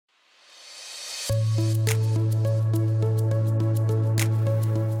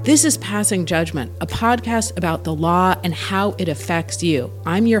This is Passing Judgment, a podcast about the law and how it affects you.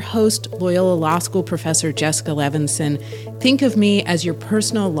 I'm your host, Loyola Law School professor Jessica Levinson. Think of me as your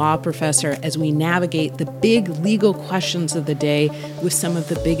personal law professor as we navigate the big legal questions of the day with some of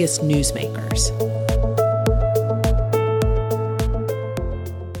the biggest newsmakers.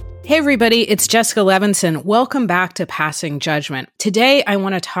 Hey everybody, it's Jessica Levinson. Welcome back to Passing Judgment. Today, I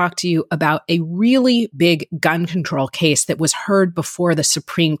want to talk to you about a really big gun control case that was heard before the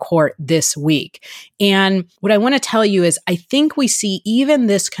Supreme Court this week. And what I want to tell you is I think we see even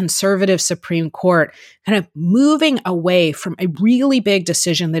this conservative Supreme Court kind of moving away from a really big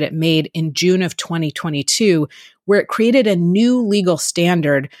decision that it made in June of 2022, where it created a new legal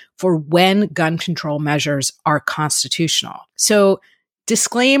standard for when gun control measures are constitutional. So,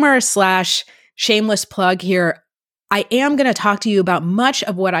 disclaimer / shameless plug here, I am going to talk to you about much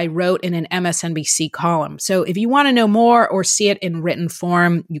of what I wrote in an MSNBC column. So if you want to know more or see it in written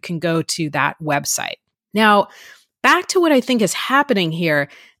form, you can go to that website. Now, back to what I think is happening here.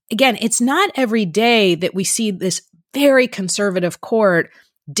 Again, it's not every day that we see this very conservative court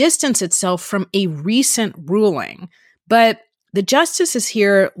distance itself from a recent ruling, but the justices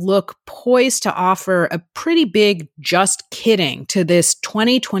here look poised to offer a pretty big just kidding to this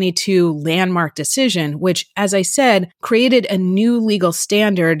 2022 landmark decision, which, as I said, created a new legal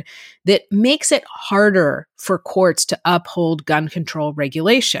standard that makes it harder for courts to uphold gun control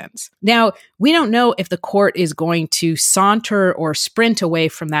regulations. Now, we don't know if the court is going to saunter or sprint away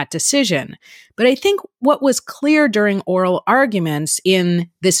from that decision, but I think what was clear during oral arguments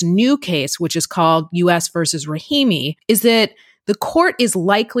in this new case, which is called U.S. versus Rahimi, is that the court is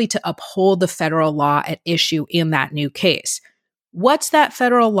likely to uphold the federal law at issue in that new case. What's that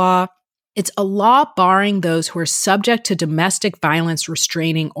federal law? It's a law barring those who are subject to domestic violence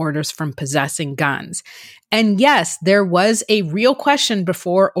restraining orders from possessing guns. And yes, there was a real question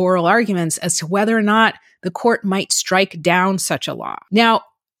before oral arguments as to whether or not the court might strike down such a law. Now,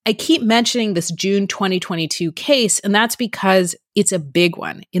 I keep mentioning this June 2022 case, and that's because it's a big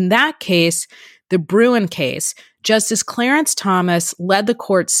one. In that case, the Bruen case, Justice Clarence Thomas led the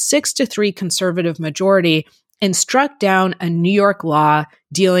court's 6-3 conservative majority and struck down a New York law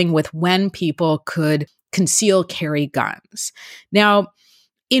dealing with when people could conceal carry guns. Now,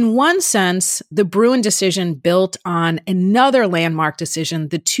 in one sense, the Bruen decision built on another landmark decision,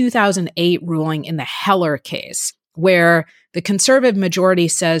 the 2008 ruling in the Heller case, where the conservative majority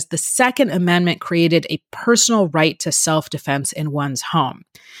says the Second Amendment created a personal right to self-defense in one's home.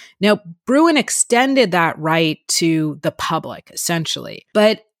 Now, Bruen extended that right to the public, essentially.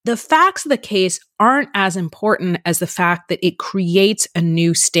 But the facts of the case aren't as important as the fact that it creates a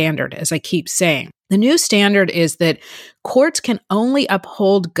new standard, as I keep saying. The new standard is that courts can only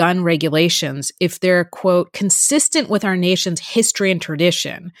uphold gun regulations if they're, quote, consistent with our nation's history and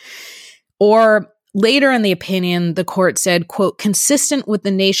tradition. Or later in the opinion, the court said, quote, consistent with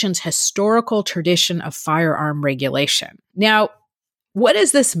the nation's historical tradition of firearm regulation. Now, what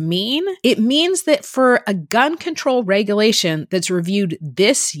does this mean? It means that for a gun control regulation that's reviewed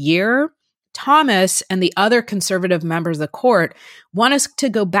this year, Thomas and the other conservative members of the court want us to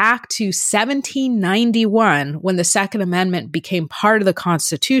go back to 1791 when the Second Amendment became part of the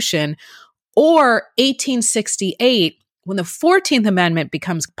Constitution, or 1868 when the 14th Amendment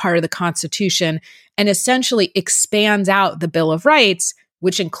becomes part of the Constitution and essentially expands out the Bill of Rights,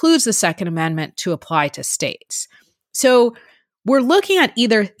 which includes the Second Amendment, to apply to states. So we're looking at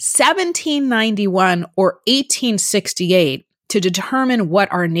either 1791 or 1868 to determine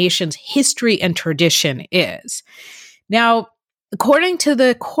what our nation's history and tradition is. Now, according to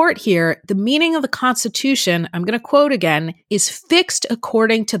the court here, the meaning of the Constitution, I'm going to quote again, is fixed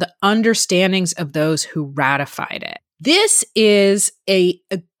according to the understandings of those who ratified it. This is an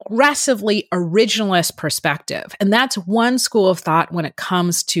aggressively originalist perspective, and that's one school of thought when it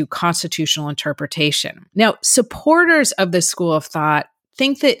comes to constitutional interpretation. Now, supporters of this school of thought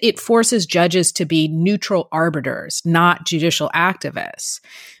think that it forces judges to be neutral arbiters, not judicial activists.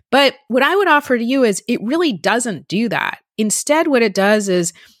 But what I would offer to you is it really doesn't do that. Instead, what it does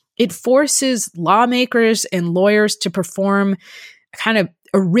is it forces lawmakers and lawyers to perform kind of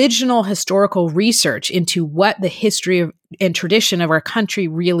original historical research into what the history and tradition of our country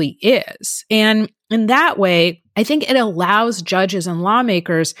really is. And in that way, I think it allows judges and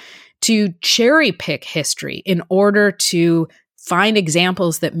lawmakers to cherry pick history in order to find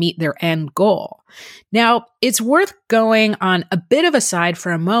examples that meet their end goal. Now, it's worth going on a bit of a side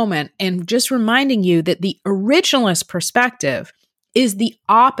for a moment and just reminding you that the originalist perspective is the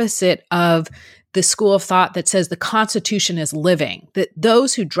opposite of the school of thought that says the Constitution is living, that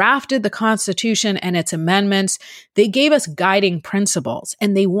those who drafted the Constitution and its amendments, they gave us guiding principles,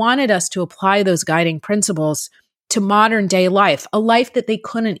 and they wanted us to apply those guiding principles to modern day life, a life that they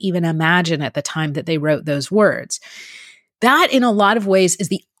couldn't even imagine at the time that they wrote those words. That, in a lot of ways, is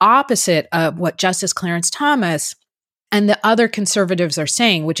the opposite of what Justice Clarence Thomas and the other conservatives are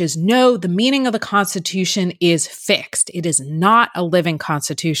saying, which is, no, the meaning of the Constitution is fixed. It is not a living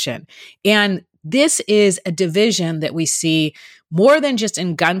Constitution. And this is a division that we see more than just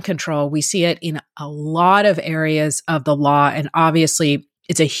in gun control. We see it in a lot of areas of the law. And obviously,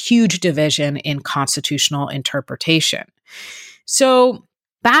 it's a huge division in constitutional interpretation. So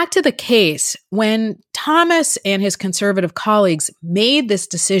back to the case, when Thomas and his conservative colleagues made this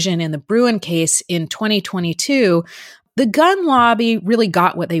decision in the Bruen case in 2022, the gun lobby really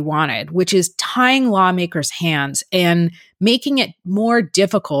got what they wanted, which is tying lawmakers' hands and making it more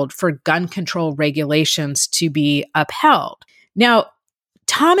difficult for gun control regulations to be upheld. Now,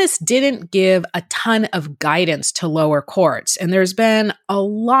 Thomas didn't give a ton of guidance to lower courts, and there's been a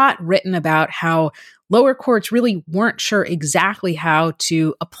lot written about how lower courts really weren't sure exactly how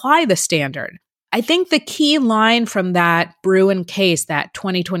to apply the standard. I think the key line from that Bruen case, that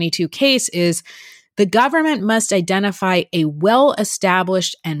 2022 case, is the government must identify a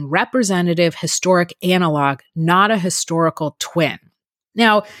well-established and representative historic analog, not a historical twin.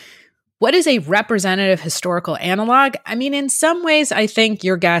 Now, what is a representative historical analog? I mean, in some ways, I think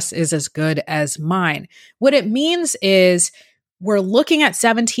your guess is as good as mine. What it means is we're looking at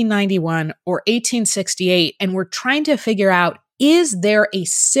 1791 or 1868, and we're trying to figure out, is there a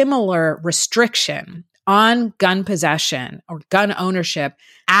similar restriction on gun possession or gun ownership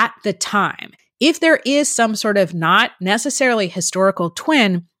at the time? If there is some sort of not necessarily historical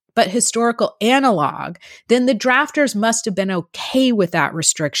twin, but historical analog, then the drafters must have been okay with that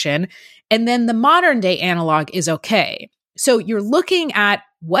restriction. And then the modern day analog is okay. So you're looking at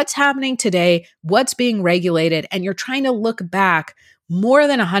what's happening today, what's being regulated, and you're trying to look back more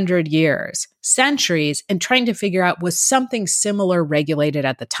than 100 years, centuries, and trying to figure out, was something similar regulated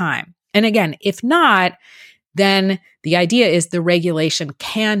at the time? And again, if not, then the idea is the regulation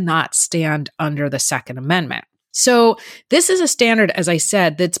cannot stand under the Second Amendment. So this is a standard, as I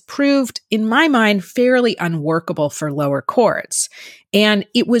said, that's proved, in my mind, fairly unworkable for lower courts. And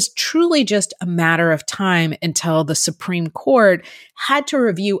it was truly just a matter of time until the Supreme Court had to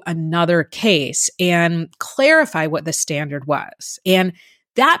review another case and clarify what the standard was. And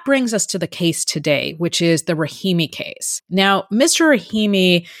that brings us to the case today, which is the Rahimi case. Now, Mr.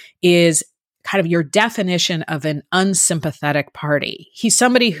 Rahimi is kind of your definition of an unsympathetic party. He's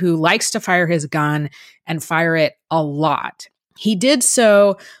somebody who likes to fire his gun and fire it a lot. He did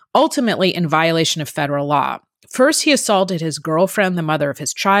so ultimately in violation of federal law. First, he assaulted his girlfriend, the mother of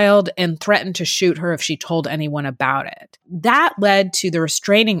his child, and threatened to shoot her if she told anyone about it. That led to the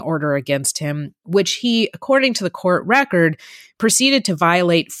restraining order against him, which he, according to the court record, proceeded to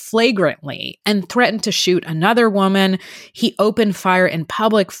violate flagrantly and threatened to shoot another woman. He opened fire in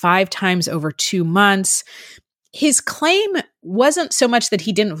public 5 times over 2 months. His claim wasn't so much that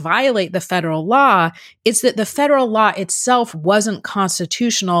he didn't violate the federal law, it's that the federal law itself wasn't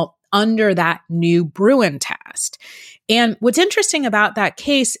constitutional under that new Bruen test. And what's interesting about that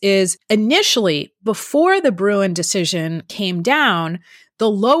case is initially, before the Bruen decision came down, the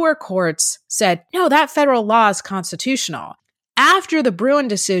lower courts said, no, that federal law is constitutional. After the Bruen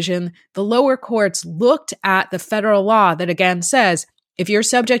decision, the lower courts looked at the federal law that again says, if you're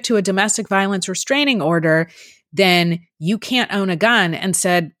subject to a domestic violence restraining order, then you can't own a gun, and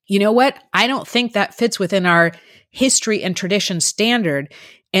said, you know what? I don't think that fits within our history and tradition standard.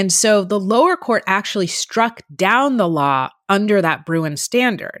 And so the lower court actually struck down the law under that Bruen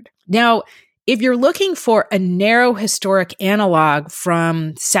standard. Now, if you're looking for a narrow historic analog from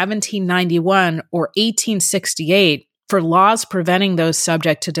 1791 or 1868 for laws preventing those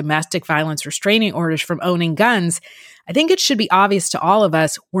subject to domestic violence restraining orders from owning guns, I think it should be obvious to all of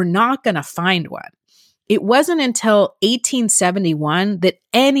us we're not going to find one. It wasn't until 1871 that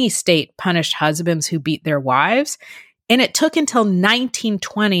any state punished husbands who beat their wives. And it took until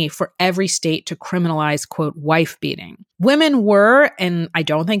 1920 for every state to criminalize, quote, wife beating. Women were, and I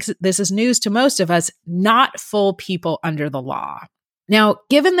don't think this is news to most of us, not full people under the law. Now,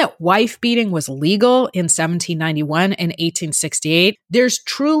 given that wife beating was legal in 1791 and 1868, there's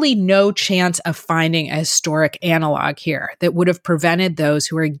truly no chance of finding a historic analog here that would have prevented those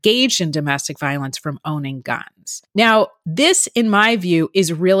who were engaged in domestic violence from owning guns. Now, this, in my view,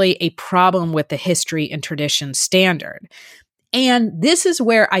 is really a problem with the history and tradition standard. And this is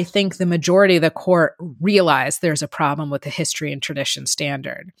where I think the majority of the court realized there's a problem with the history and tradition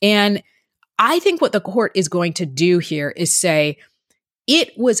standard. And I think what the court is going to do here is say,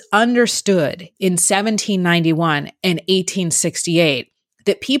 it was understood in 1791 and 1868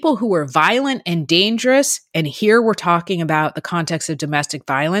 that people who were violent and dangerous, and here we're talking about the context of domestic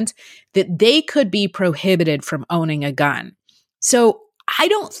violence, that they could be prohibited from owning a gun. So I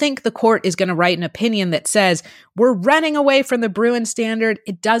don't think the court is going to write an opinion that says we're running away from the Bruen standard.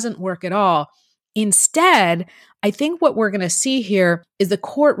 It doesn't work at all. Instead, I think what we're going to see here is the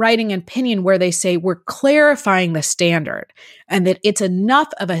court writing an opinion where they say we're clarifying the standard and that it's enough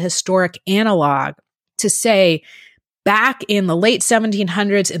of a historic analog to say back in the late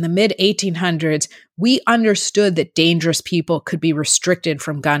 1700s, in the mid 1800s, we understood that dangerous people could be restricted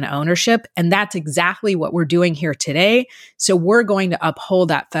from gun ownership. And that's exactly what we're doing here today. So we're going to uphold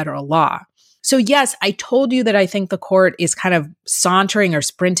that federal law. So yes, I told you that I think the court is kind of sauntering or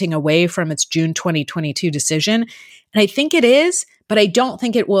sprinting away from its June 2022 decision. And I think it is, but I don't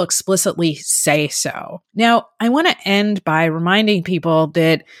think it will explicitly say so. Now, I want to end by reminding people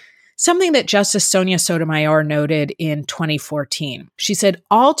that something that Justice Sonia Sotomayor noted in 2014. She said,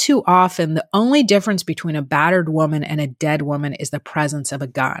 all too often, the only difference between a battered woman and a dead woman is the presence of a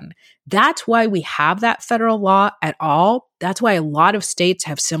gun. That's why we have that federal law at all. That's why a lot of states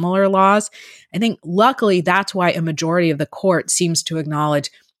have similar laws. I think luckily that's why a majority of the court seems to acknowledge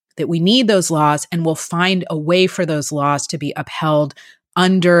that we need those laws and will find a way for those laws to be upheld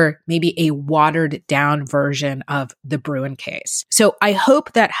under maybe a watered down version of the Bruen case. So I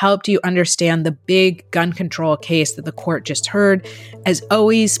hope that helped you understand the big gun control case that the court just heard. As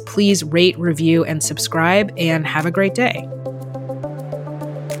always, please rate, review, and subscribe, and have a great day.